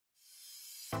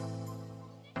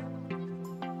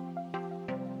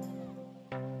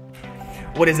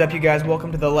What is up, you guys?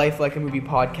 Welcome to the Life Like a Movie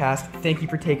podcast. Thank you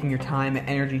for taking your time and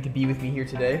energy to be with me here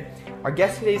today. Our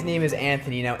guest today's name is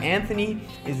Anthony. Now, Anthony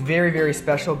is very, very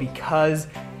special because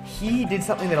he did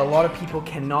something that a lot of people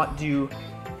cannot do,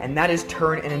 and that is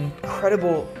turn an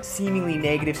incredible, seemingly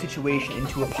negative situation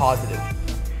into a positive.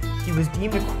 He was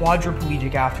deemed a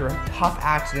quadriplegic after a tough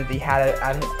accident they had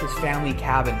at his family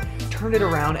cabin, turned it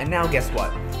around, and now guess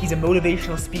what? He's a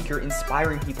motivational speaker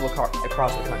inspiring people across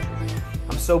the country.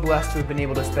 I'm so blessed to have been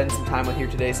able to spend some time with you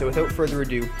today, so without further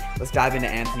ado, let's dive into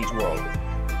Anthony's world.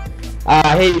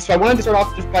 Hey, so I wanted to start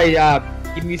off just by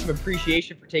giving you some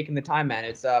appreciation for taking the time, man.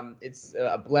 It's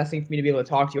a blessing for me to be able to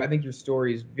talk to you. I think your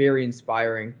story is very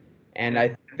inspiring, and I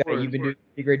think that you've been doing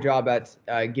a great job at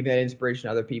giving that inspiration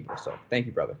to other people, so thank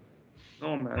you, brother.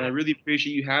 Oh, man, I really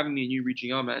appreciate you having me and you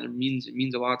reaching out, man. It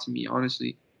means a lot to me,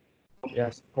 honestly.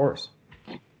 Yes, of course.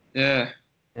 Yeah.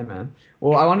 Yeah, man.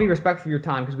 Well, I want to be respectful of your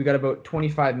time because we got about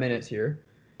 25 minutes here.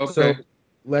 Okay. So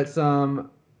let's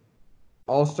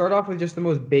I'll start off with just the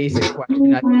most basic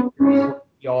question. I think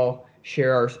we all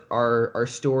share our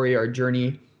story, our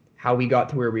journey, how we got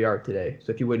to where we are today.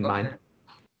 So if you wouldn't mind.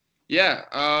 Yeah.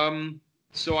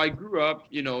 So I grew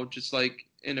up, just like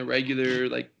in a regular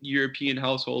like European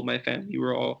household. My family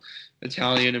were all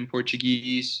Italian and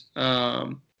Portuguese.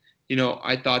 I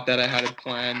thought that I had a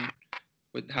plan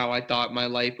with how I thought my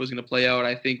life was going to play out.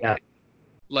 I think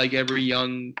like every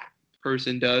young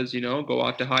person does, go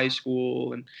out to high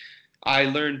school. And I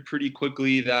learned pretty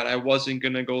quickly that I wasn't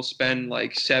going to go spend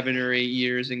like 7 or 8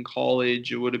 years in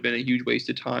college. It would have been a huge waste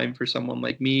of time for someone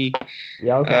like me.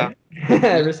 Yeah, okay.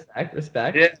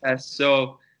 Respect. Yeah,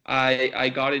 so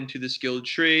I got into the skilled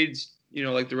trades,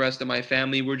 like the rest of my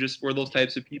family. We're those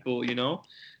types of people,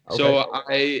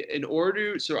 Okay.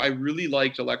 So I really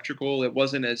liked electrical. It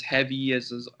wasn't as heavy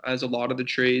as a lot of the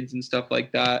trades and stuff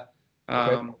like that.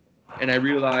 Okay. And I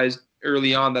realized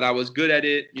early on that I was good at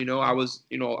it.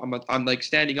 I'm like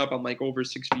standing up. I'm like over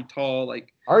 6 feet tall.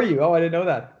 Like, are you? Oh, I didn't know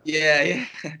that. Yeah.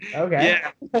 Okay.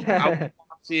 Yeah. I was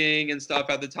boxing and stuff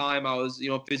at the time. I was,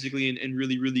 physically in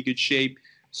really, really good shape.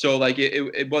 So like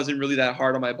it wasn't really that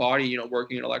hard on my body,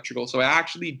 working in electrical. So I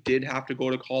actually did have to go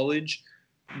to college.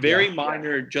 Very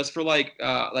minor, just for like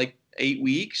 8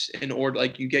 weeks in order,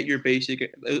 like you get your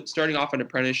basic, starting off an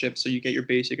apprenticeship. So you get your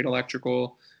basic in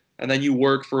electrical, and then you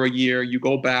work for a year. You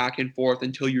go back and forth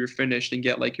until you're finished and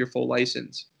get like your full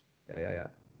license.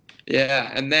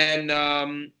 Yeah. And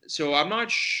then, so I'm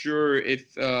not sure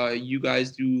if you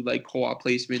guys do like co-op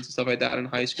placements and stuff like that in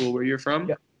high school where you're from.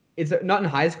 Yeah. It's not in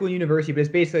high school, university, but it's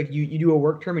basically like you do a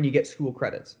work term and you get school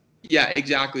credits. Yeah,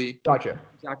 exactly. Gotcha.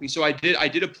 Exactly. So I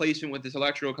did a placement with this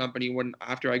electrical company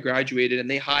after I graduated, and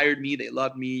they hired me. They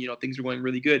loved me. Things were going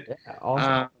really good. Yeah,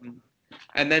 awesome.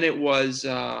 And then it was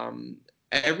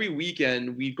every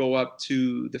weekend we'd go up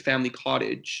to the family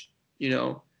cottage,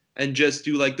 and just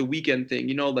do like the weekend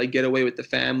thing, like get away with the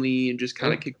family and just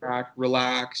kind of kick back,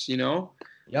 relax,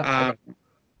 Yeah.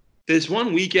 This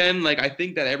one weekend, like I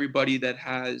think that everybody that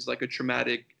has like a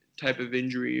traumatic type of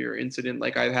injury or incident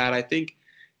like I've had, I think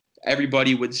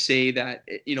everybody would say that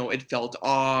it felt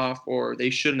off, or they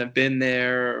shouldn't have been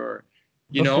there, or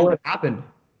Before it happened.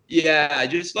 Yeah,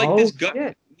 just like this gut.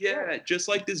 Shit. Yeah, just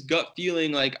like this gut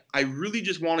feeling, like I really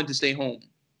just wanted to stay home.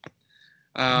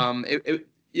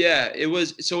 It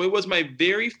was my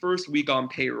very first week on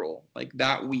payroll. Like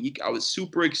that week, I was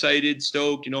super excited,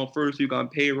 stoked. First week on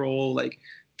payroll, like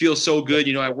feels so good.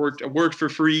 I worked for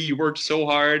free. You worked so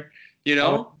hard.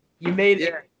 You made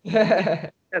it. Yeah.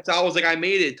 That's I was like, I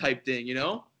made it type thing,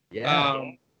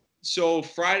 Yeah. So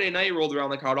Friday night rolled around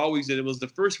like how it always did. It was the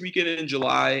first weekend in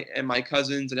July, and my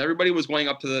cousins and everybody was going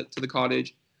up to the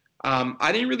cottage.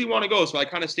 I didn't really want to go, so I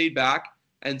kind of stayed back.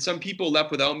 And some people left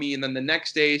without me. And then the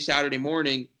next day, Saturday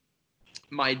morning,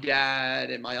 my dad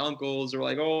and my uncles are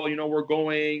like, "Oh, we're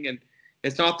going, and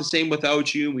it's not the same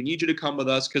without you. We need you to come with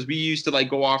us," because we used to like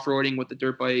go off-roading with the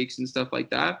dirt bikes and stuff like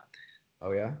that.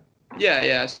 Oh yeah.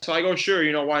 Yeah. So I go,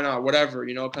 sure, why not? Whatever,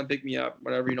 come pick me up,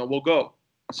 whatever, we'll go.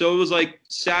 So it was like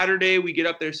Saturday, we get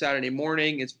up there Saturday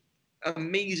morning. It's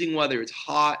amazing weather. It's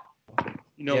hot.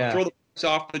 Throw the bikes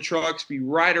off the trucks. We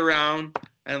ride around.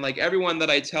 And like everyone that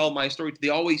I tell my story to, they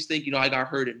always think, I got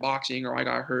hurt in boxing, or I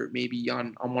got hurt maybe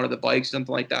on one of the bikes,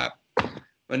 something like that.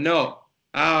 But no.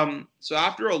 So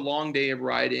after a long day of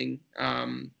riding,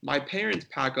 my parents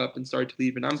pack up and start to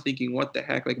leave. And I'm thinking, what the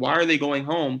heck? Like, why are they going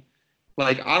home?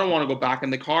 Like, I don't want to go back in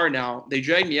the car now. They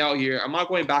dragged me out here. I'm not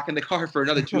going back in the car for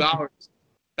another 2 hours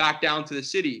back down to the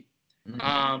city.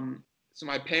 Mm-hmm. So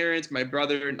my parents, my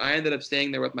brother, and I ended up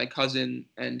staying there with my cousin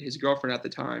and his girlfriend at the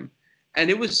time. And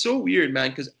it was so weird,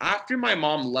 man, because after my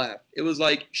mom left, it was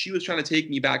like she was trying to take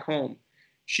me back home.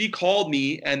 she called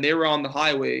me, and they were on the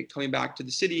highway coming back to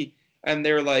the city, and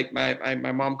they were like,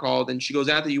 my mom called, and she goes,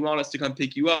 Anthony, you want us to come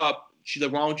pick you up? She's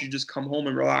like, why don't you just come home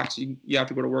and relax? You have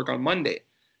to go to work on Monday.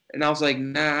 And I was like,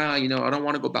 nah, I don't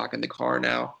want to go back in the car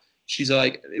now. She's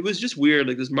like, it was just weird,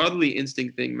 like this motherly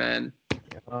instinct thing, man.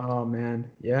 Oh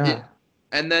man, Yeah. yeah.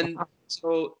 And then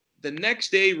so the next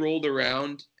day rolled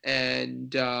around,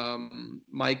 and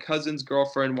my cousin's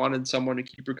girlfriend wanted someone to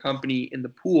keep her company in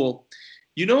the pool.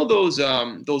 You know those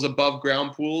above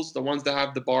ground pools, the ones that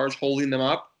have the bars holding them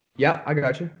up, Yeah, I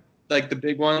got you. like the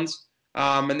big ones.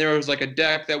 And there was like a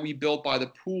deck that we built by the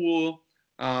pool.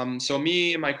 So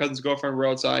me and my cousin's girlfriend were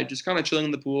outside, just kind of chilling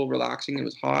in the pool, relaxing. It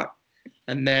was hot.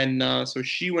 And then so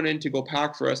she went in to go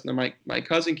pack for us, and then my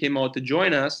cousin came out to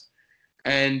join us,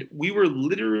 and we were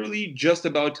literally just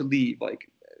about to leave. Like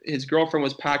his girlfriend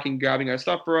was packing, grabbing our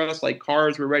stuff for us. Like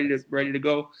cars were ready to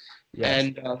go. Yes.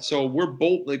 And so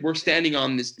we're standing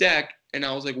on this deck, and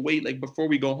I was like, wait, like before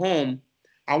we go home,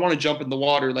 I want to jump in the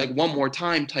water like one more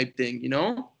time type thing, you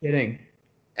know? Kidding.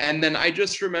 And then I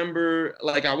just remember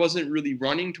like I wasn't really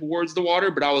running towards the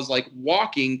water, but I was like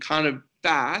walking kind of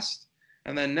fast.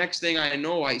 And then next thing I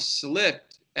know, I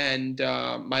slipped, and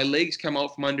my legs come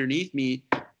out from underneath me.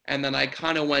 And then I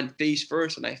kind of went face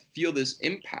first, and I feel this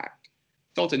impact.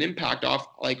 Felt an impact off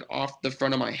the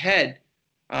front of my head.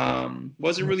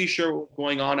 Wasn't really sure what was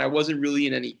going on. I wasn't really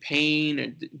in any pain,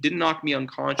 and didn't knock me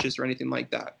unconscious or anything like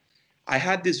that. I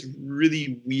had this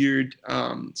really weird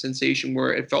sensation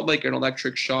where it felt like an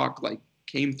electric shock like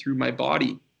came through my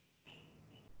body.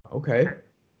 Okay.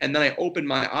 And then I opened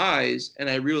my eyes, and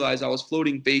I realized I was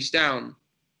floating face down,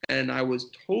 and I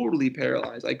was totally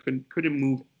paralyzed. I couldn't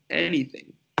move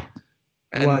anything.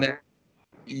 And What? then,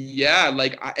 yeah,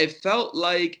 like it felt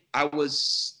like I was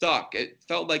stuck. It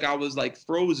felt like I was like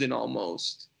frozen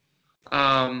almost.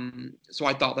 So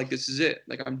I thought like this is it.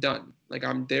 Like I'm done. Like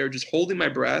I'm there just holding my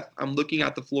breath. I'm looking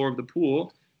at the floor of the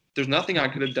pool. There's nothing I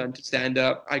could have done to stand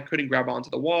up. I couldn't grab onto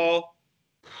the wall.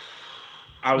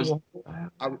 I was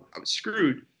I was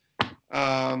screwed.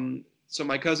 So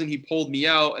my cousin, he pulled me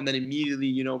out, and then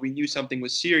immediately, we knew something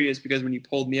was serious, because when he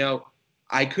pulled me out,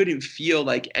 I couldn't feel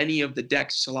like any of the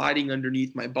deck sliding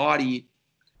underneath my body.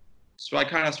 So I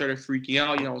kind of started freaking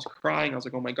out. I was crying. I was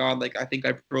like, oh my God, like I think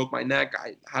I broke my neck.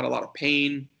 I had a lot of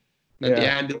pain. And the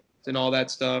ambulance and all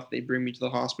that stuff, they bring me to the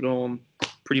hospital, and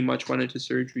pretty much went into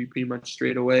surgery pretty much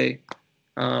straight away.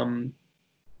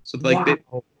 So like,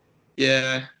 Wow.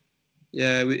 yeah,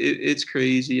 it's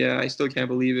crazy. Yeah, I still can't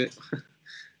believe it.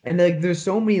 And like there's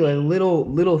so many like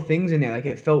little things in there. Like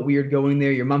it felt weird going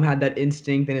there. Your mom had that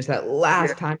instinct, and it's that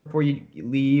last time before you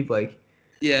leave. Like,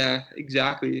 Yeah,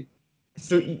 exactly.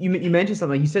 so you mentioned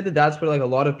something. Like, you said that that's what like a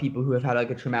lot of people who have had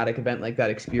like a traumatic event like that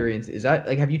experience. Is that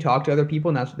like, have you talked to other people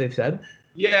and that's what they've said?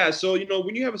 Yeah, so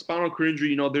when you have a spinal cord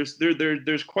injury,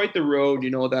 there's quite the road,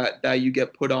 that you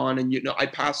get put on, and I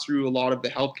passed through a lot of the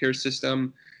healthcare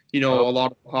system, a Oh,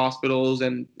 lot of hospitals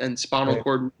and spinal okay.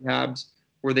 cord rehabs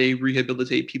where they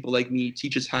rehabilitate people like me,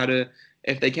 teach us how to,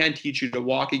 if they can't teach you to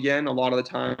walk again, a lot of the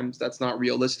times that's not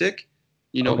realistic.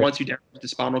 Okay. Once you damage the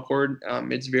spinal cord,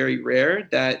 it's very rare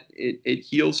that it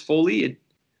heals fully.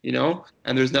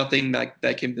 And there's nothing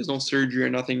there's no surgery or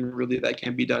nothing really that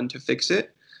can be done to fix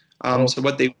it. Oh, So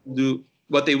what they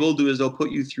will do is they'll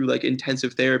put you through like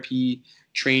intensive therapy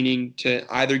training to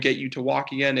either get you to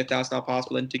walk again if that's not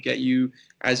possible, and to get you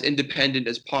as independent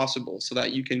as possible so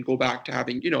that you can go back to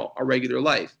having a regular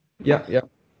life. yeah, yeah.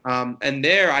 And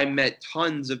there I met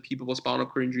tons of people with spinal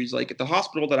cord injuries. Like at the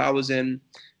hospital that I was in,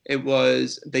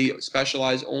 they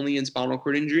specialize only in spinal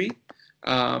cord injury.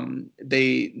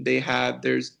 They have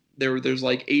there's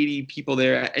like 80 people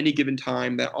there at any given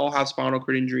time that all have spinal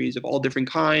cord injuries of all different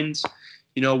kinds.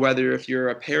 Whether if you're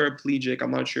a paraplegic,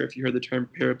 I'm not sure if you heard the term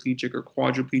paraplegic or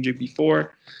quadriplegic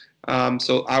before.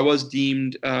 So I was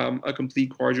deemed a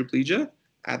complete quadriplegia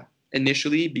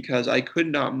initially, because I could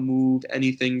not move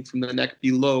anything from the neck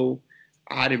below.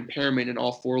 I had impairment in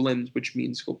all four limbs, which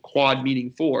means quad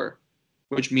meaning four,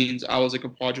 which means I was like a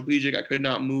quadriplegic. I could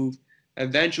not move.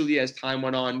 Eventually, as time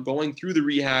went on, going through the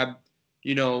rehab,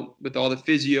 with all the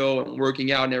physio and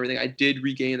working out and everything, I did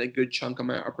regain a good chunk of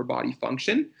my upper body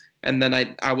function. And then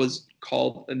I was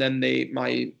called, and then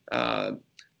my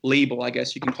label, I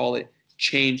guess you can call it,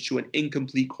 changed to an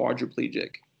incomplete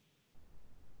quadriplegic.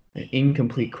 An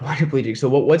incomplete quadriplegic. So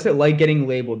what's it like getting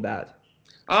labeled that?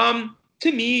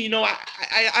 To me,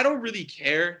 I don't really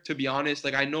care, to be honest.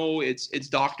 Like I know it's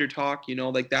doctor talk,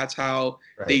 like that's how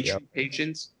they Right. Yeah. treat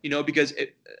patients, because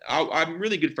I'm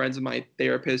really good friends with my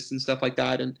therapists and stuff like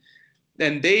that, and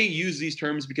they use these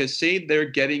terms because say they're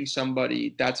getting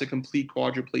somebody that's a complete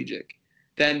quadriplegic,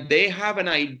 then they have an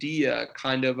idea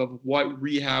kind of what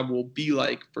rehab will be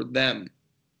like for them.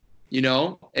 You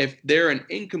know, if they're an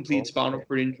incomplete spinal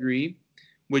cord injury,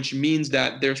 which means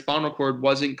that their spinal cord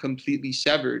wasn't completely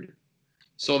severed,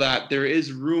 so that there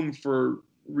is room for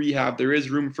rehab, there is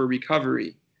room for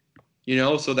recovery, you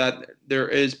know, so that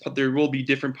there will be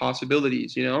different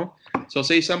possibilities, you know. So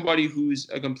say somebody who's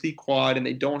a complete quad and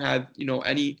they don't have, you know,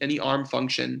 any arm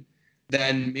function,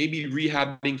 then maybe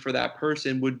rehabbing for that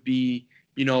person would be,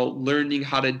 you know, learning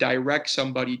how to direct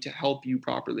somebody to help you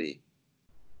properly.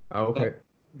 Okay.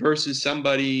 Versus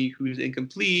somebody who's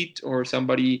incomplete or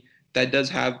somebody that does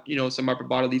have, you know, some upper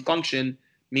bodily function,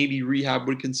 maybe rehab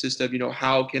would consist of, you know,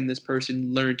 how can this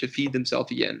person learn to feed themselves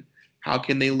again? How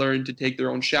can they learn to take their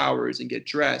own showers and get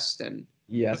dressed and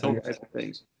Yes, those types of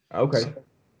things? Okay.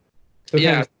 So it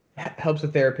kind of helps the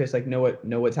therapist like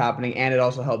know what's happening, and it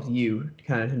also helps you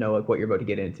kind of to know like what you're about to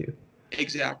get into.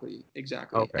 Exactly.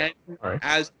 Okay. And All right.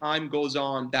 as time goes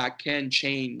on, that can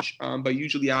change, but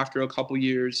usually after a couple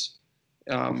years,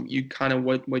 you kind of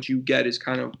what you get is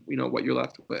kind of, you know, what you're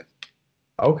left with.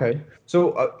 Okay.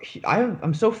 So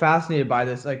I'm so fascinated by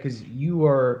this, like, because you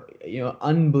are, you know,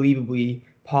 unbelievably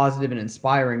positive and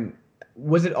inspiring.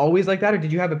 Was it always like that, or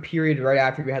did you have a period right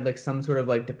after you had like some sort of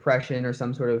like depression or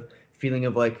some sort of feeling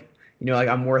of like, you know, like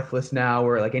I'm worthless now,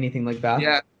 or like anything like that?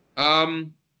 Yeah.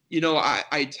 You know,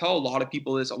 I tell a lot of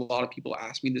people this. A lot of people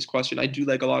ask me this question. I do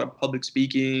like a lot of public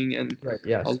speaking, and Right.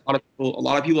 Yes. a lot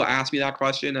of people ask me that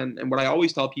question. And what I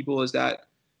always tell people is that,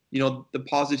 you know, the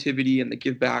positivity and the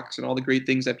give backs and all the great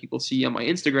things that people see on my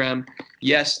Instagram,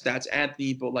 yes, that's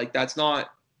Anthony, but like that's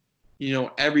not, you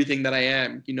know, everything that I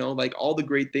am. You know, like all the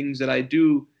great things that I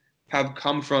do have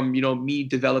come from, you know, me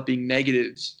developing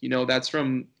negatives. You know, comes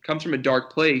from a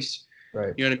dark place.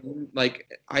 Right. You know what I mean?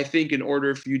 Like, I think in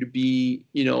order for you to be,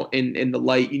 you know, in the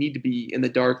light, you need to be in the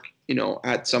dark, you know,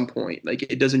 at some point. Like,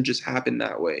 it doesn't just happen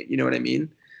that way. You know what I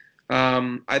mean?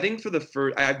 I think for the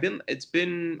first,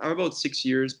 I'm about 6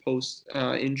 years post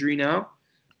injury now.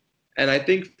 And I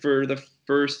think for the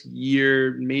first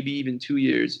year, maybe even 2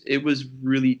 years, it was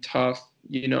really tough,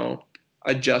 you know,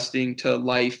 adjusting to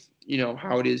life, you know,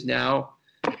 how it is now.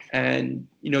 And,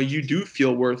 you know, you do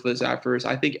feel worthless at first.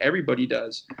 I think everybody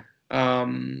does.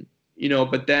 You know,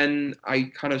 but then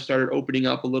I kind of started opening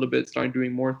up a little bit, started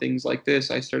doing more things like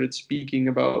this. I started speaking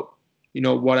about, you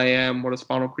know, what I am, what a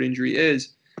spinal cord injury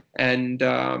is. And,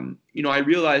 you know, I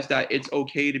realized that it's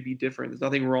okay to be different. There's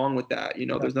nothing wrong with that. You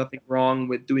know, there's nothing wrong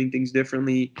with doing things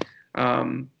differently.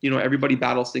 You know, everybody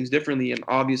battles things differently. And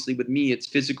obviously with me, it's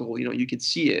physical. You know, you can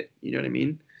see it. You know what I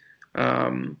mean?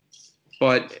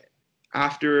 But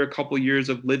after a couple years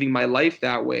of living my life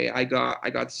that way, I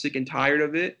got sick and tired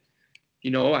of it. You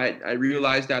know, I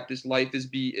realized that this life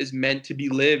is meant to be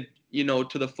lived, you know,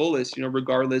 to the fullest, you know,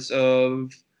 regardless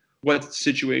of what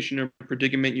situation or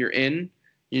predicament you're in.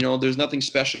 You know, there's nothing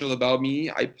special about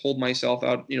me. I pulled myself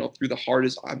out, you know, through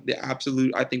the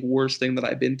absolute, I think, worst thing that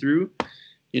I've been through,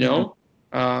 you know.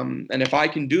 And if I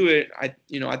can do it, I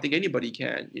think anybody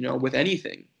can, you know, with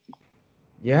anything.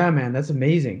 Yeah, man, that's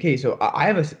amazing. Okay, so I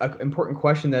have a important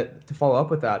question that to follow up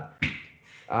with that.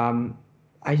 Um,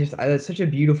 that's such a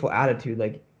beautiful attitude.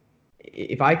 Like,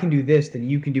 if I can do this, then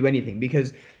you can do anything.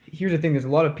 Because here's the thing: there's a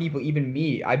lot of people, even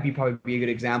me. Probably be a good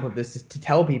example of this, is to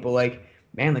tell people like,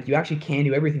 man, like you actually can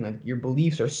do everything. Like your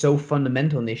beliefs are so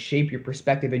fundamental and they shape your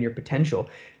perspective and your potential.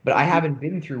 But I haven't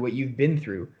been through what you've been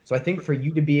through, so I think for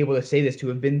you to be able to say this, to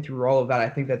have been through all of that, I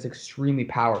think that's extremely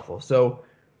powerful. So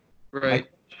my Right.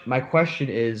 my question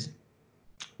is,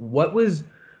 what was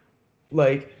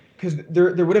like, because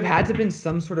there would have had to have been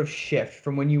some sort of shift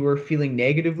from when you were feeling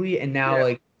negatively and now Yeah.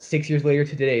 like 6 years later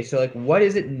to today. So like what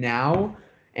is it now,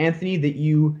 Anthony, that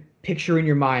you picture in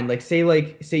your mind? Like say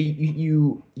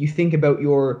you think about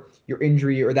your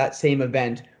injury or that same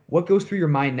event. What goes through your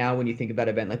mind now when you think of that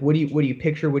event? Like what do you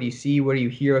picture? What do you see? What do you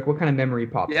hear? Like what kind of memory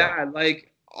pops up? Yeah,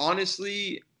 like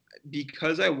honestly,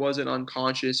 because I wasn't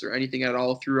unconscious or anything at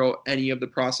all throughout any of the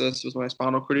process with my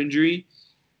spinal cord injury,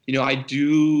 you know, I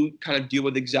do kind of deal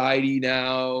with anxiety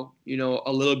now, you know,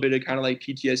 a little bit of kind of like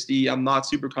PTSD. I'm not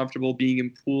super comfortable being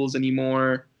in pools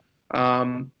anymore.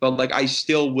 But like I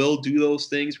still will do those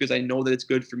things because I know that it's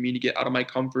good for me to get out of my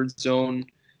comfort zone,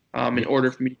 in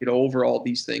order for me to get over all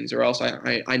these things, or else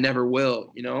I never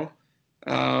will, you know?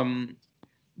 Um,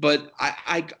 but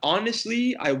I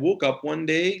honestly, I woke up one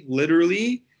day,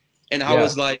 literally, and I Yeah.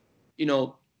 was like, you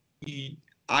know,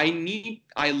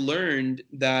 I learned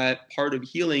that part of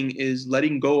healing is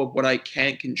letting go of what I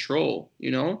can't control,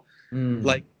 you know? Mm.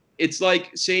 Like, it's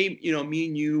like, say, you know, me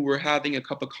and you were having a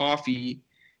cup of coffee,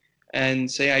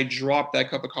 and say I drop that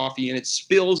cup of coffee and it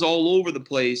spills all over the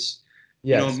place.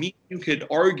 Yes. You could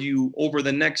argue over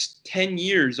the next 10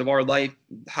 years of our life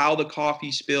how the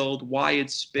coffee spilled, why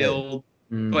it's Right. spilled,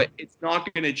 Mm, but it's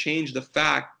not going to change the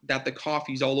fact that the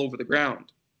coffee's all over the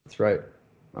ground. that's right.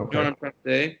 You know Okay. what I'm trying to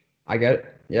say? I get it.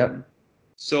 Yep.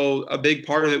 So a big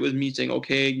part of it was me saying,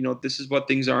 okay, this is what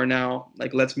things are now.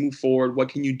 Like, let's move forward. What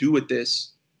can you do with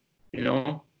this? You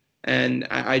know? And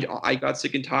I got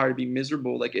sick and tired of being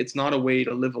miserable. Like, it's not a way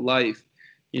to live a life,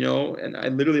 And I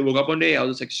literally woke up one day. I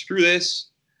was just like, screw this.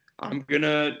 I'm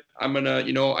gonna,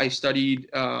 I studied,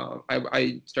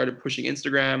 I started pushing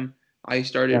Instagram. I Yeah.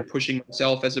 started pushing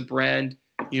myself as a brand,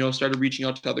 started reaching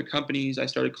out to other companies. I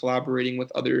started collaborating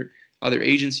with other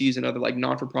agencies and other like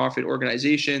non-for-profit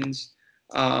organizations.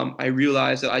 I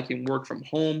realized that I can work from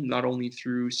home, not only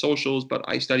through socials, but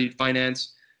I studied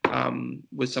finance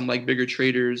with some like bigger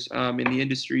traders in the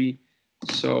industry.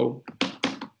 So,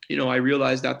 I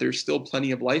realized that there's still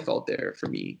plenty of life out there for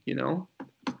me.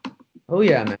 Oh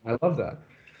yeah, man. I love that.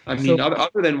 I mean, So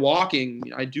other than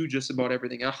walking, I do just about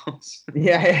everything else.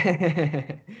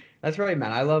 yeah, that's right,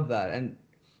 man. I love that. And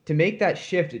to make that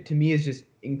shift, it, to me, is just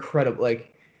incredible.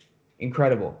 Like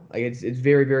incredible. Like it's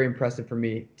very very impressive for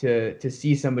me to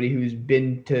see somebody who's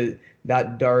been to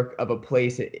that dark of a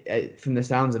place from the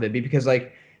sounds of it. Because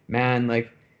like man, like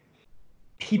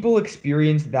people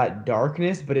experience that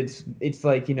darkness, but it's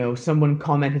like, someone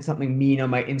commented something mean on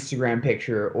my Instagram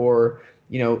picture or,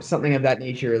 something of that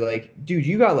nature. Like, dude,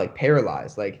 you got like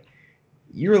paralyzed. Like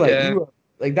you're like Yeah, you are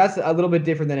like that's a little bit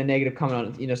different than a negative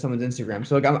comment on, someone's Instagram.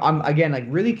 So like I'm again like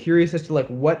really curious as to like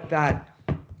what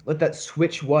that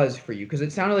switch was for you because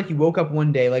it sounded like you woke up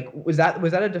one day. Like was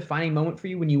that a defining moment for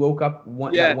you when you woke up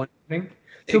that yeah, one morning?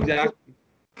 So exactly.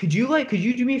 could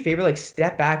you do me a favor, like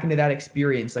step back into that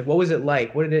experience? Like what was it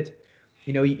like? What did it,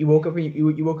 you woke up and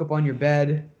you woke up on your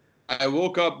bed. I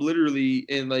woke up literally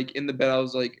in the bed. I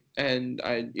was like, and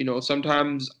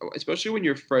sometimes, especially when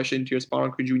you're fresh into your spinal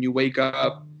cord, when you wake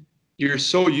up, you're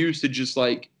so used to just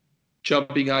like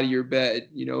jumping out of your bed,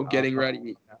 getting Uh,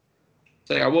 ready. It's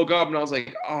like I woke up and I was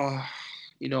like, oh,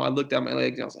 I looked at my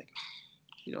legs and I was like,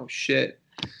 shit.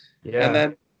 And yeah.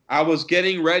 then I was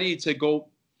getting ready to go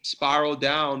spiral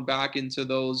down back into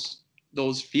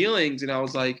those feelings, and I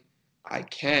was like, I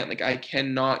can't, like, I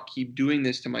cannot keep doing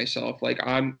this to myself. Like,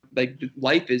 I'm like,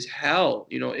 life is hell.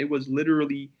 It was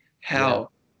literally Yeah.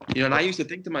 hell. And I used to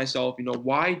think to myself,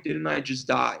 why didn't I just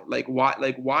die?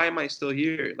 Why am I still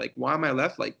here? Like, why am I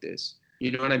left like this?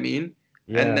 You know what I mean?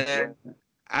 And Yeah. then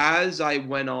as I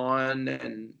went on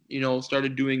and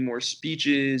started doing more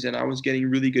speeches and I was getting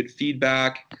really good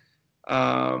feedback,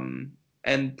 um,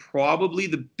 and probably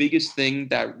the biggest thing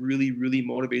that really really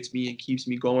motivates me and keeps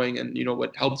me going, and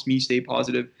what helps me stay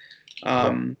positive, Yeah.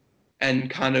 um, and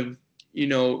kind of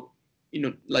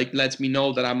like lets me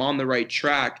know that I'm on the right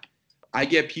track. I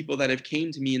get people that have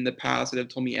came to me in the past that have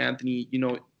told me, Anthony,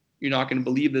 you're not going to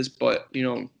believe this, but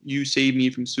you saved me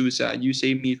from suicide. You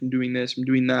saved me from doing this, from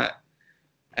doing that.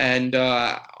 And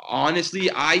honestly,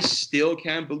 I still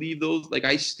can't believe those. Like,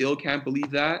 I still can't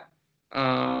believe that.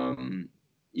 Um,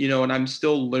 and I'm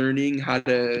still learning how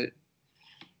to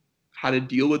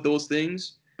deal with those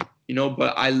things.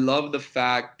 But I love the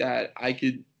fact that I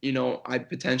could, I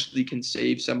potentially can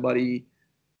save somebody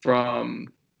from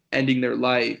ending their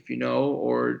life,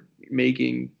 or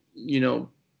making,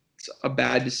 a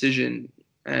bad decision.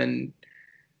 And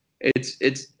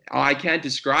it's I can't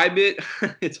describe it.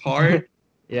 It's hard.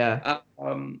 Yeah.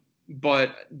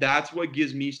 But that's what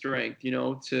gives me strength,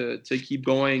 to keep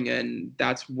going, and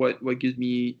that's what gives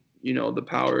me, the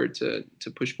power to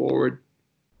push forward.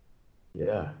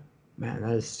 Yeah. Man,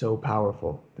 that is so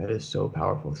powerful. That is so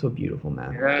powerful. So beautiful,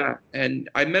 man. Yeah, and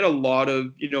I met a lot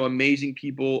of, amazing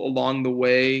people along the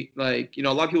way. Like, a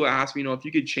lot of people ask me, if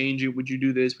you could change it, would you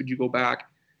do this? Would you go back?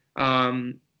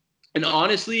 Um, And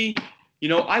honestly,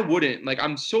 I wouldn't. Like,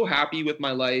 I'm so happy with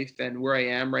my life and where I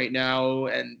am right now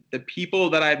and the people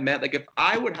that I've met. Like, if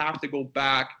I would have to go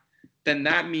back, then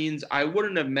that means I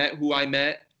wouldn't have met who I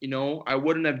met. I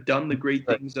wouldn't have done the great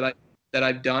Right. things that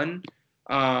I've done.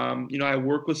 I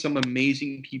work with some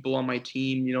amazing people on my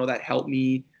team, that help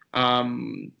me.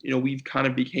 We've kind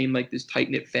of became like this tight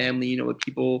knit family, with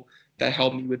people that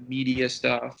help me with media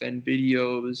stuff and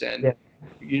videos, and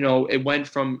Yeah. it went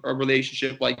from a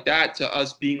relationship like that to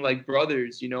us being like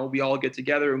brothers. We all get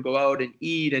together and go out and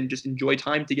eat and just enjoy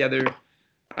time together.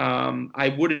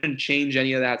 I wouldn't change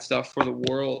any of that stuff for the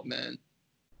world, man.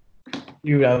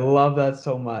 Dude, I love that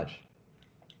so much.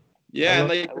 I Yeah, and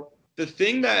love like the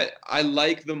thing that I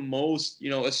like the most,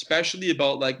 especially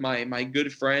about like my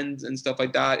good friends and stuff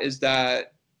like that, is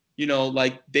that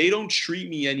like they don't treat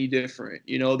me any different,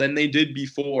 than they did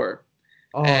before.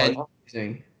 Oh, And it's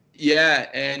amazing. Yeah,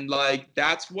 and like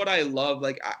that's what I love.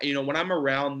 Like when I'm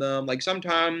around them, like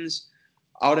sometimes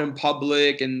out in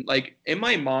public and like in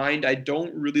my mind, I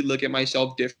don't really look at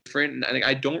myself different, and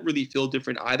I don't really feel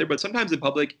different either. But sometimes in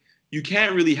public, you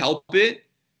can't really help it,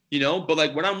 But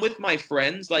like when I'm with my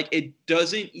friends, like it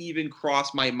doesn't even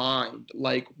cross my mind,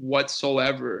 like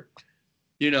whatsoever.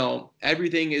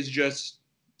 Everything is just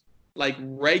like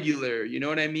regular. You know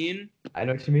what I mean? I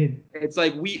know what you mean. It's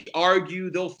like we argue,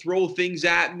 they'll throw things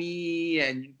at me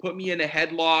and put me in a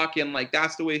headlock, and like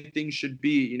that's the way things should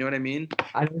be. You know what I mean?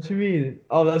 I know what you mean.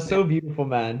 Oh, that's so beautiful,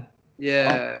 man. Oh,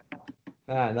 Yeah.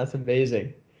 man, that's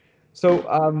amazing. So,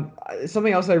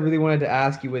 something else I really wanted to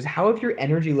ask you was how have your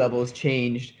energy levels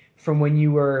changed from when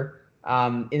you were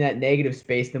in that negative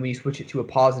space, then when you switch it to a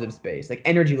positive space? Like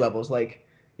energy levels, like,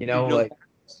 You know, like,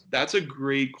 that's a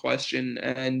great question,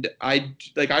 and I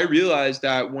realized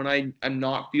that when I'm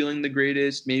not feeling the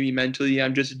greatest, maybe mentally,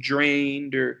 I'm just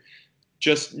drained or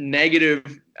just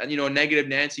negative, negative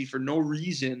Nancy for no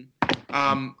reason.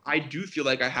 I do feel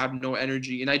like I have no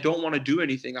energy and I don't want to do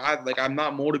anything. I'm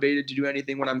not motivated to do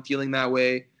anything when I'm feeling that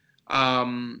way.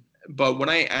 But when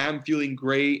I am feeling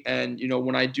great and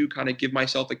when I do kind of give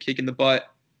myself a kick in the butt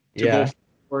to go yeah.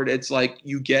 forward, it's like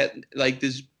you get like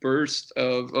this burst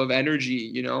of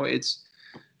energy.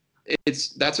 It's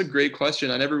that's a great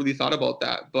question. I never really thought about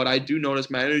that, but I do notice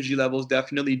my energy levels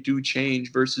definitely do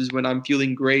change versus when I'm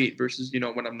feeling great versus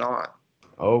when I'm not.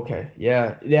 Okay.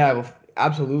 Yeah. Yeah. Well,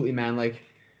 absolutely, man. Like,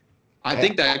 I I,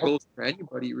 think that goes for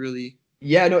anybody, really.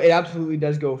 yeah, no, it absolutely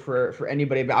does go for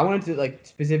anybody. But I wanted to like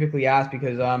specifically ask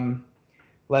because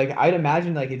like I'd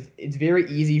imagine like it's very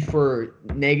easy for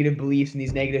negative beliefs and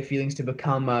these negative feelings to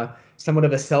become somewhat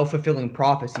of a self-fulfilling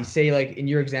prophecy. Say like in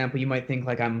your example, you might think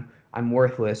like I'm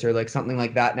worthless or like something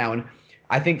like that now. And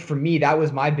I think for me that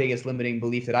was my biggest limiting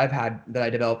belief that I've had that I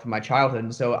developed from my childhood.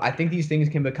 And so I think these things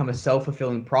can become a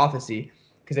self-fulfilling prophecy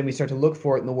because then we start to look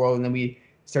for it in the world and then we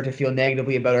start to feel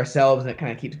negatively about ourselves and it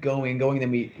kind of keeps going and going.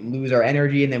 Then we lose our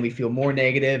energy and then we feel more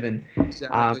negative and um,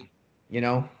 Exactly.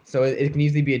 so it can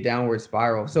easily be a downward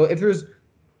spiral. So if there's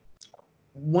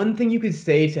one thing you could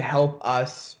say to help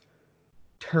us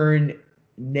turn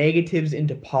negatives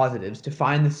into positives to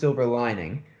find the silver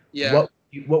lining, Yeah.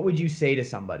 what would you say to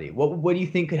somebody? What do you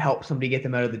think could help somebody get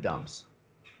them out of the dumps?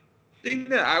 Thing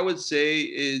that I would say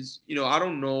is, I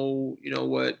don't know,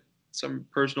 what some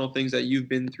personal things that you've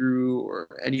been through or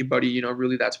anybody,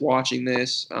 really that's watching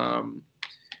this.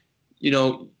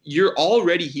 You're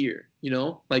already here,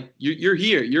 like you're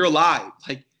here, you're alive,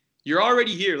 like you're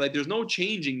already here, like there's no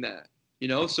changing that,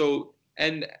 so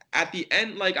and at the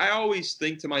end, like I always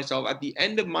think to myself, at the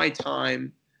end of my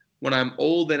time, when I'm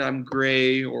old and I'm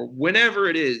gray or whenever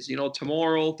it is,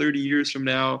 tomorrow, 30 years from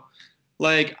now,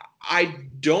 like I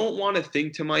don't want to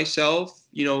think to myself,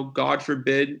 God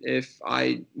forbid if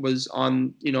I was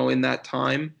on, in that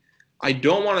time, I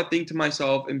don't want to think to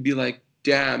myself and be like,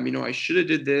 damn, I should have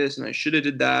did this and I should have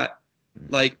did that.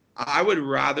 Like I would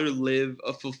rather live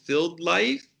a fulfilled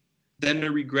life than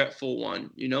a regretful one,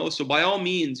 So by all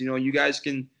means, you guys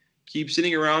can keep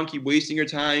sitting around, keep wasting your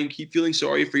time, keep feeling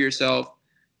sorry for yourself.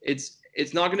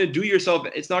 It's not going to do yourself,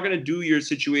 it's not going to do your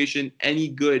situation any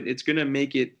good. It's going to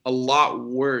make it a lot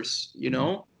worse.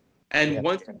 And Yeah.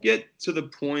 once you get to the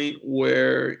point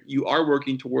where you are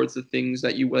working towards the things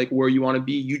that you like, where you want to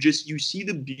be, you see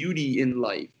the beauty in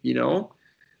life.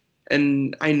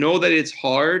 And I know that it's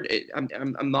hard.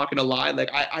 I'm not gonna lie. Like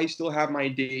I still have my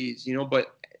days,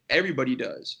 but everybody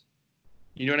does.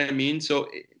 You know what I mean? So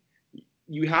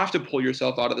you have to pull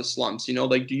yourself out of the slumps.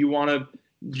 Like do you want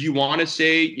to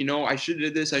say, I should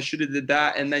have did this, I should have did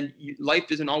that, and then life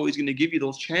isn't always going to give you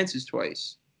those chances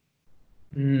twice.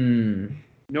 Hmm.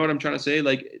 You know what I'm trying to say?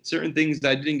 Like certain things that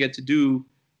I didn't get to do,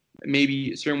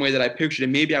 maybe a certain way that I pictured,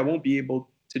 and maybe I won't be able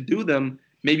to do them.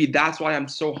 Maybe that's why I'm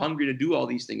so hungry to do all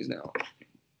these things now.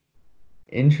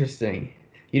 Interesting.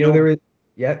 You There know, was.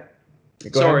 Yep.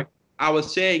 Go sorry, ahead. I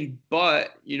was saying,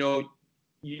 but you,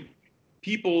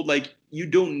 people like you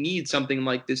don't need something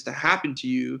like this to happen to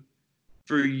you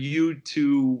for you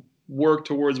to work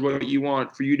towards what you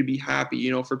want, for you to be happy,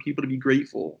 for people to be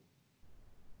grateful.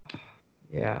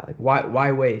 Yeah. Like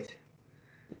why wait?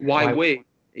 Why Why? wait?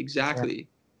 Yeah. Exactly.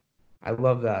 I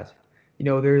love that.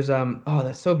 There's oh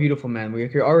that's so beautiful, man.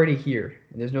 You're already here,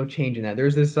 and there's no change in that.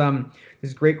 There's this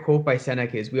great quote by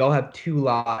Seneca is we all have two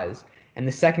lives, and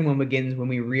the second one begins when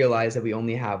we realize that we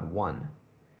only have one.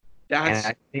 And That's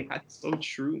I think that's so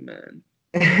true, man.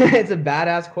 it's a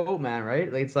badass quote, man,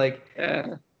 right? Like it's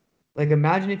Yeah. like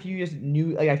imagine if you just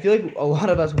knew like I feel like a lot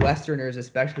of us Westerners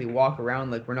especially walk around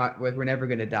like we're never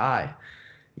gonna die,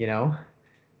 you know?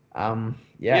 Yeah,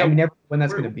 Yeah. and we never know when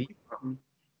that's Where gonna are be. you from?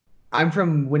 I'm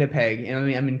from Winnipeg, and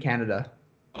I'm in Canada.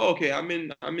 Oh, okay, I'm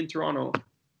in Toronto.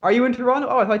 Are you in Toronto?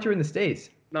 Oh, I thought you were in the States.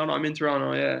 No, no, I'm in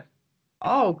Toronto. Yeah,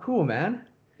 Oh, cool, man.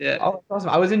 yeah, Oh, that's awesome.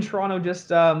 I was in Toronto just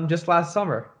last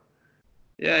summer.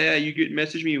 yeah, yeah. You could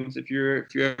message me if you're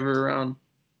ever around.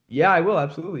 Yeah, I will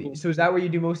absolutely. Cool. So is that where you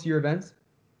do most of your events?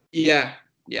 Yeah,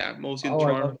 yeah. Mostly in Oh,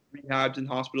 I love Toronto, rehabs and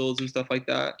hospitals and stuff like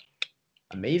that.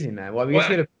 Amazing, man. Well, I guess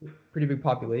What you had a pretty big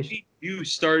population. you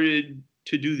started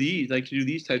to do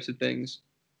these types of things?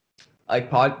 Like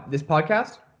this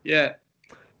podcast? Yeah.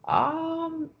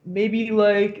 Maybe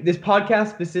like this podcast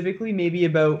specifically, maybe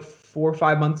about 4 or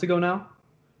 5 months ago now.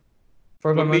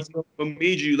 4 or 5 months ago. What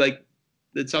made you like?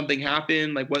 Did something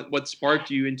happen? Like what sparked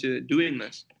you into doing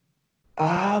this?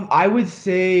 I would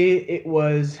say it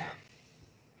was.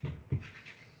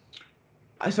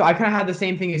 So I kind of had the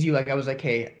same thing as you. Like I was like,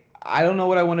 hey, I don't know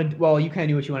what I want to do. Well, you kind of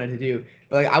knew what you wanted to do,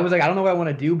 but like I was like, I don't know what I want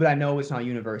to do, but I know it's not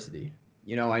university.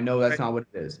 I know that's Right. not what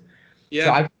it is. So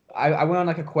Yeah. I went on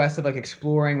like a quest of like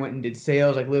exploring, went and did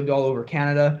sales, like lived all over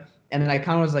Canada. And then I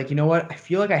kind of was like, you know what? I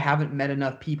feel like I haven't met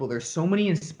enough people. There's so many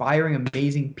inspiring,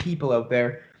 amazing people out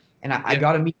there, and I Yeah.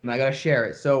 got to meet them. I got to share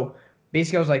it. So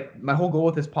basically, I was like, my whole goal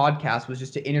with this podcast was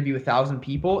just to interview 1,000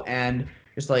 people and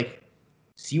just like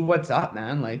see what's up,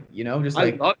 man. Like, just I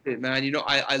like, loved it, man.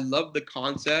 I love the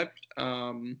concept.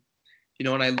 And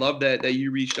I love that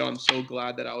you reached out. I'm so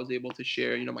glad that I was able to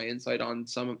share, my insight on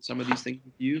some of these things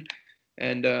with you,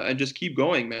 and just keep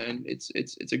going, man. It's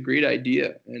a great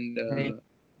idea, and thank,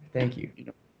 thank you.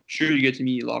 sure you get to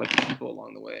meet a lot of people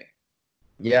along the way.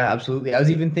 Yeah, absolutely. I was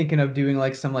even thinking of doing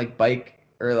like some like bike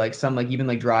or like some like even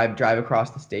like drive across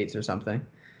the states or something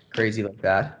crazy like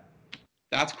that.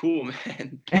 That's cool,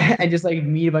 man. And just like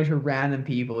meet a bunch of random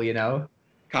people.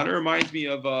 Kind of reminds me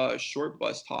of Short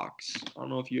Bus Talks. I don't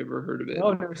know if you ever heard of it.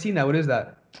 No, I've never seen that. What is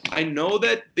that? I know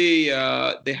that they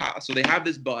have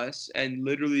this bus, and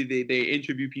literally they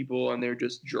interview people and they're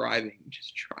just driving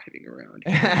around.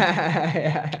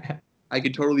 Yeah. I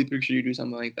could totally picture you do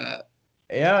something like that.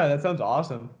 Yeah, that sounds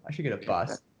awesome. I should get a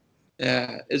bus.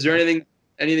 Yeah. Is there anything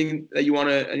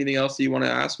else that you wanna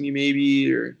ask me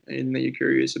maybe, or anything that you're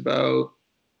curious about?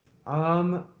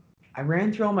 Um, I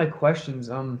ran through all my questions.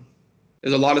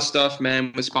 There's a lot of stuff,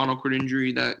 man, with spinal cord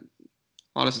injury that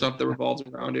a lot of stuff that revolves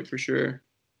around it for sure.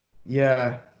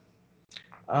 Yeah.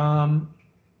 Um,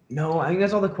 no, I think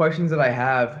that's all the questions that I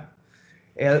have.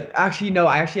 Yeah, actually, no,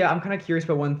 I'm kind of curious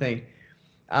about one thing.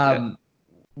 Yeah. Um,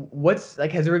 what's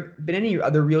like, has there been any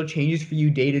other real changes for you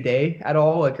day to day at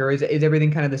all? Like, or is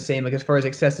everything kind of the same, like as far as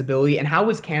accessibility? And how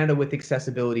is Canada with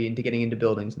accessibility into getting into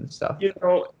buildings and stuff? You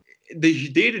know, the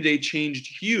day-to-day changed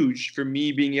huge for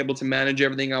me being able to manage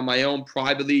everything on my own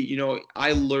privately.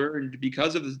 I learned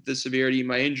because of the severity of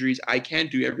my injuries, I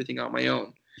can't do everything on my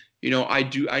own.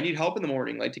 I need help in the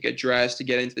morning, like to get dressed, to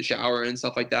get into the shower and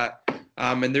stuff like that.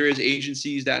 And there is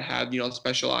agencies that have,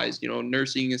 specialized,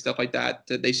 nursing and stuff like that,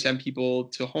 that they send people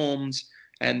to homes,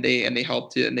 and they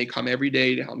help and they come every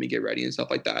day to help me get ready and stuff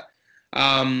like that.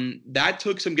 That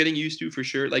took some getting used to for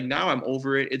sure. Like now I'm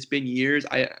over it. It's been years.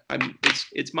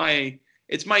 It's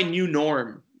my new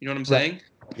norm. You know what I'm Right. saying?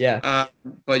 Yeah.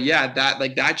 But yeah,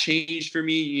 that changed for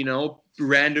me.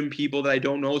 Random people that I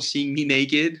don't know seeing me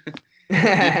naked.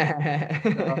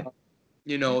 Uh,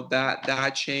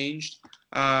 that changed.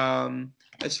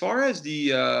 As far as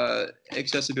the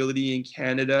accessibility in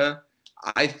Canada,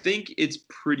 I think it's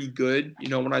pretty good.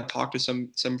 When I talk to some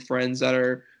friends that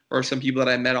are, or some people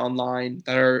that I met online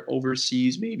that are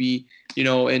overseas, maybe in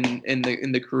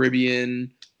the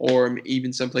Caribbean, or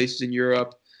even some places in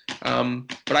Europe.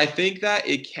 But I think that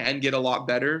it can get a lot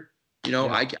better. Yeah.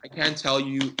 I can't tell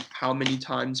you how many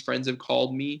times friends have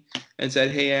called me and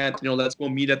said, "Hey, Ant, let's go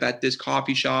meet up at this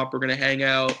coffee shop. We're gonna hang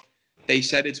out." They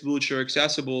said it's wheelchair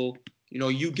accessible.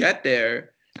 You get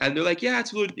there and they're like, "Yeah,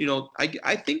 it's wheelchair."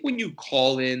 I think when you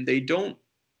call in, they don't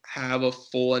have a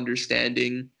full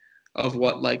understanding of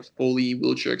what like fully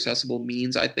wheelchair accessible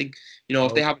means. I think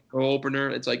if they Oh, have a door opener,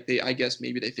 it's like I guess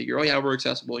maybe they figure, oh yeah, we're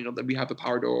accessible. That we have the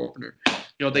power door opener.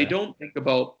 They yeah. don't think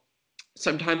about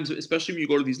sometimes, especially when you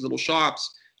go to these little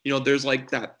shops, there's like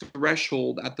that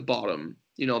threshold at the bottom,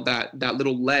 that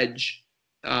little ledge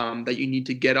that you need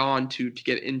to get on to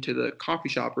get into the coffee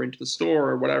shop or into the store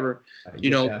or whatever.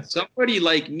 Yeah. Somebody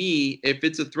like me, if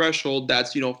it's a threshold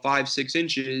that's 5-6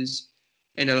 inches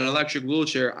in an electric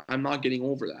wheelchair, I'm not getting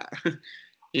over that.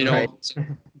 Right. So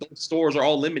those stores are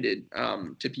all limited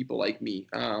to people like me.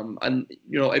 And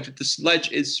if the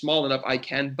ledge is small enough, I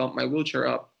can bump my wheelchair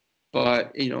up.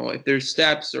 But if there's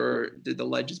steps or the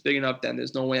ledge is big enough, then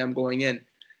there's no way I'm going in.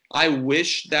 I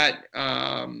wish that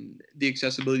the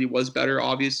accessibility was better.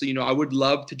 Obviously, I would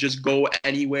love to just go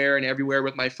anywhere and everywhere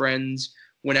with my friends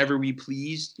whenever we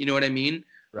pleased. You know what I mean?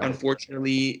 Right.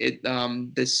 Unfortunately,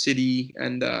 the city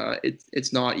and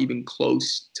it's not even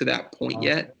close to that point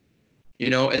yet.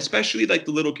 Especially like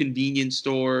the little convenience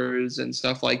stores and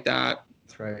stuff like that.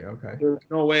 That's right. Okay. There's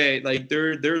no way. Like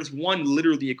there's one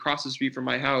literally across the street from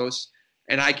my house,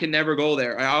 and I can never go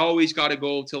there. I always got to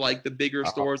go to like the bigger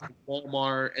stores, like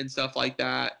Walmart and stuff like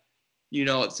that.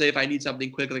 Say if I need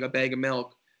something quick, like a bag of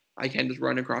milk, I can just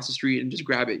run across the street and just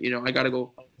grab it. I got to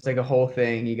go. It's like a whole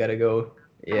thing. You got to go.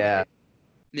 Yeah.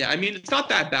 Yeah, I mean it's not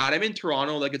that bad. I'm in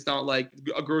Toronto. Like it's not like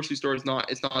a grocery store is not.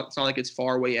 It's not like it's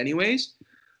far away, anyways.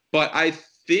 But I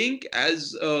think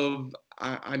as of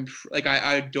I'm like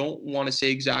I don't want to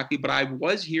say exactly, but I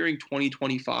was hearing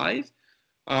 2025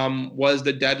 was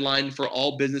the deadline for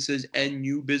all businesses and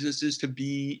new businesses to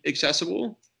be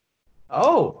accessible.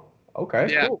 Oh, okay.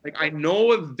 Yeah, Cool. like I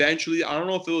know eventually, I don't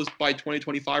know if it was by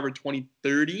 2025 or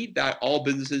 2030 that all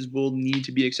businesses will need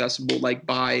to be accessible, like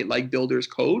by like builders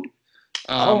code.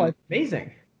 That's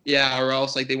amazing. Yeah, or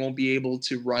else like they won't be able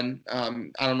to run. I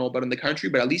don't know about in the country,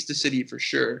 but at least the city for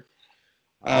sure.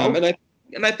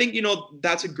 And I think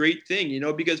that's a great thing,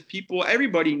 because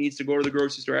everybody needs to go to the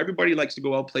grocery store. Everybody likes to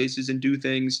go out places and do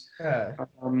things. Yeah.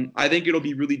 I think it'll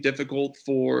be really difficult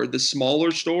for the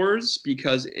smaller stores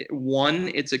because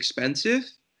it's expensive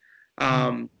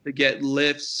to get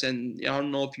lifts, and I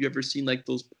don't know if you ever seen like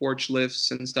those porch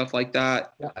lifts and stuff like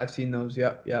that. Yeah, I've seen those.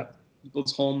 Yeah, yeah.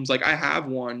 People's homes, like I have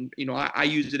one. I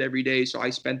use it every day, so I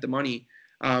spent the money.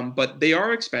 But they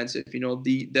are expensive.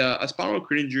 A spinal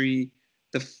cord injury.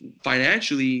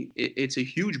 Financially, it's a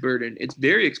huge burden. It's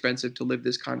very expensive to live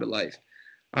this kind of life.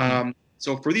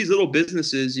 So for these little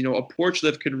businesses, a porch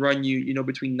lift could run you,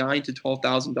 between $9,000 to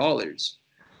 $12,000.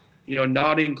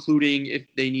 Not including if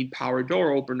they need power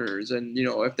door openers and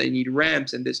if they need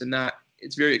ramps and this and that.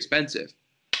 It's very expensive.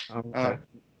 Okay.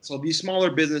 So these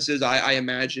smaller businesses, I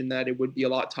imagine that it would be a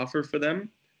lot tougher for them.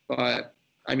 But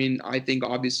I mean, I think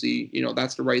obviously,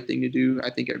 that's the right thing to do. I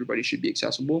think everybody should be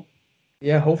accessible.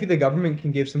 Yeah, hopefully the government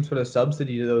can give some sort of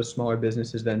subsidy to those smaller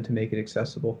businesses then to make it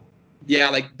accessible. Yeah,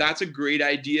 like that's a great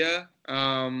idea.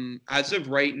 As of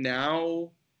right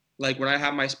now, like when I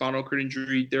had my spinal cord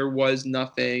injury, there was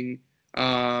nothing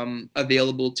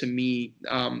available to me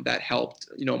that helped,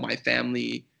 my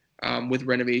family with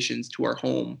renovations to our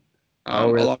home.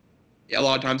 Really? A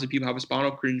lot of times when people have a spinal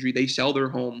cord injury, they sell their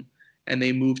home and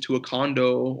they move to a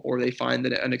condo or they find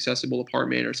an accessible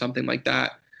apartment or something like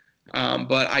that.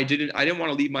 But I didn't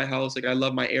want to leave my house. Like I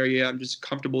love my area. I'm just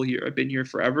comfortable here. I've been here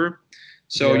forever.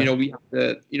 So, we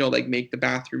had to, like make the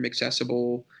bathroom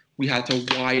accessible. We had to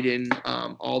widen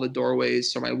all the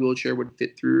doorways so my wheelchair would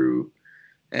fit through,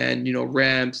 and,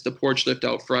 ramps, the porch lift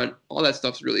out front, all that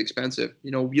stuff's really expensive.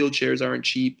 Wheelchairs aren't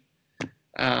cheap.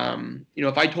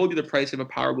 If I told you the price of a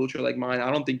power wheelchair like mine,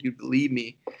 I don't think you'd believe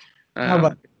me. How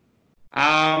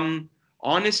about?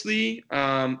 Honestly,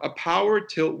 a power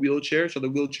tilt wheelchair, so the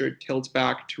wheelchair tilts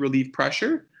back to relieve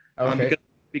pressure. Okay.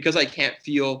 Because I can't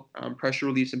feel pressure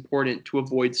relief is important to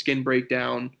avoid skin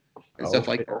breakdown and stuff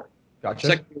like that. Gotcha.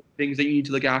 Second things that you need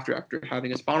to look after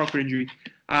having a spinal cord injury.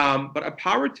 But a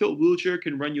power tilt wheelchair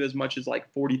can run you as much as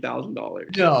like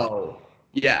 $40,000. No.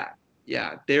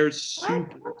 Yeah, they're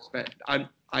super expensive.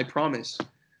 I promise.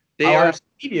 They are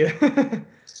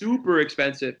super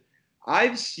expensive.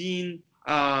 I've seen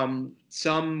some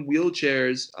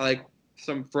wheelchairs, like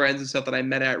some friends and stuff that I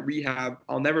met at rehab.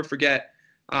 I'll never forget.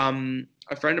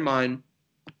 A friend of mine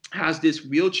has this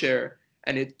wheelchair,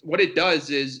 and what it does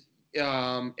is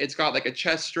it's got like a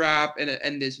chest strap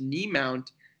and this knee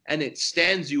mount, and it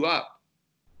stands you up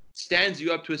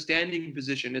to a standing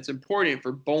position. It's important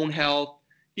for bone health,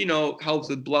 helps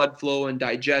with blood flow and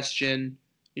digestion,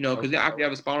 because after you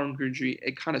have a spinal injury,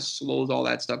 it kind of slows all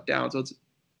that stuff down. So it's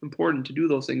important to do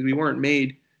those things. We weren't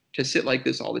made to sit like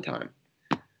this all the time.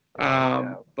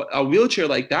 But a wheelchair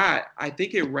like that, I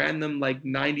think it ran them like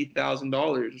 $90,000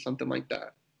 or something like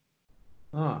that.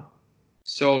 Huh.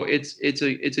 So it's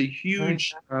a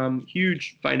huge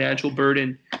huge financial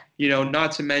burden.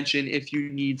 Not to mention if you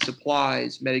need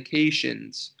supplies,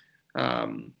 medications,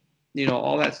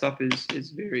 all that stuff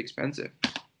is very expensive.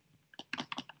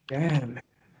 Damn.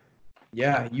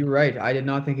 Yeah, you're right. I did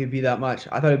not think it'd be that much.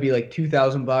 I thought it'd be like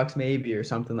 $2,000 maybe or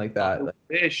something like that.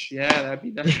 Fish, yeah, that'd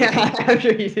be nice. Yeah, I'm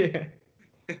sure you do.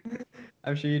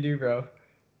 I'm sure you do, bro.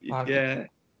 Yeah.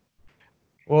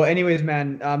 Well, anyways,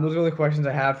 man, those are all the questions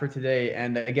I have for today.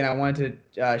 And again, I wanted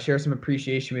to share some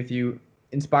appreciation with you,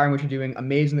 inspiring what you're doing.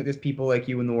 Amazing that there's people like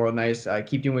you in the world. Nice.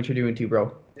 Keep doing what you're doing too,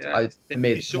 bro. Yeah. It's Thank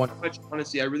amazing. you so much.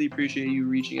 Honestly, I really appreciate you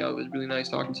reaching out. It was really nice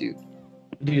talking to you.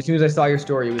 Dude, as soon as I saw your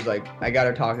story, it was like, I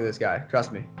gotta talk to this guy.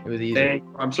 Trust me, it was easy.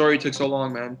 I'm sorry it took so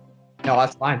long, man. No,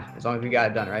 that's fine. As long as we got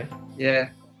it done, right? Yeah.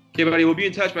 Okay, buddy. We'll be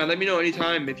in touch, man. Let me know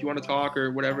anytime if you want to talk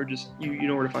or whatever. Just you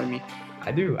know where to find me.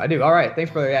 I do. All right.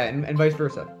 Thanks, brother. Yeah, and vice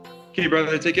versa. Okay,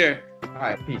 brother. Take care. All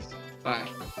right. Peace. Bye.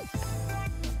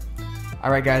 All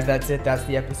right, guys, that's it. That's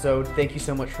the episode. Thank you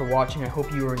so much for watching. I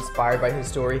hope you were inspired by his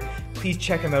story. Please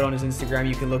check him out on his Instagram.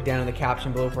 You can look down in the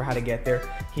caption below for how to get there.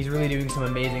 He's really doing some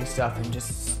amazing stuff and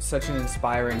just such an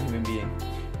inspiring human being.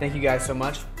 Thank you guys so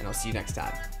much, and I'll see you next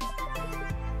time.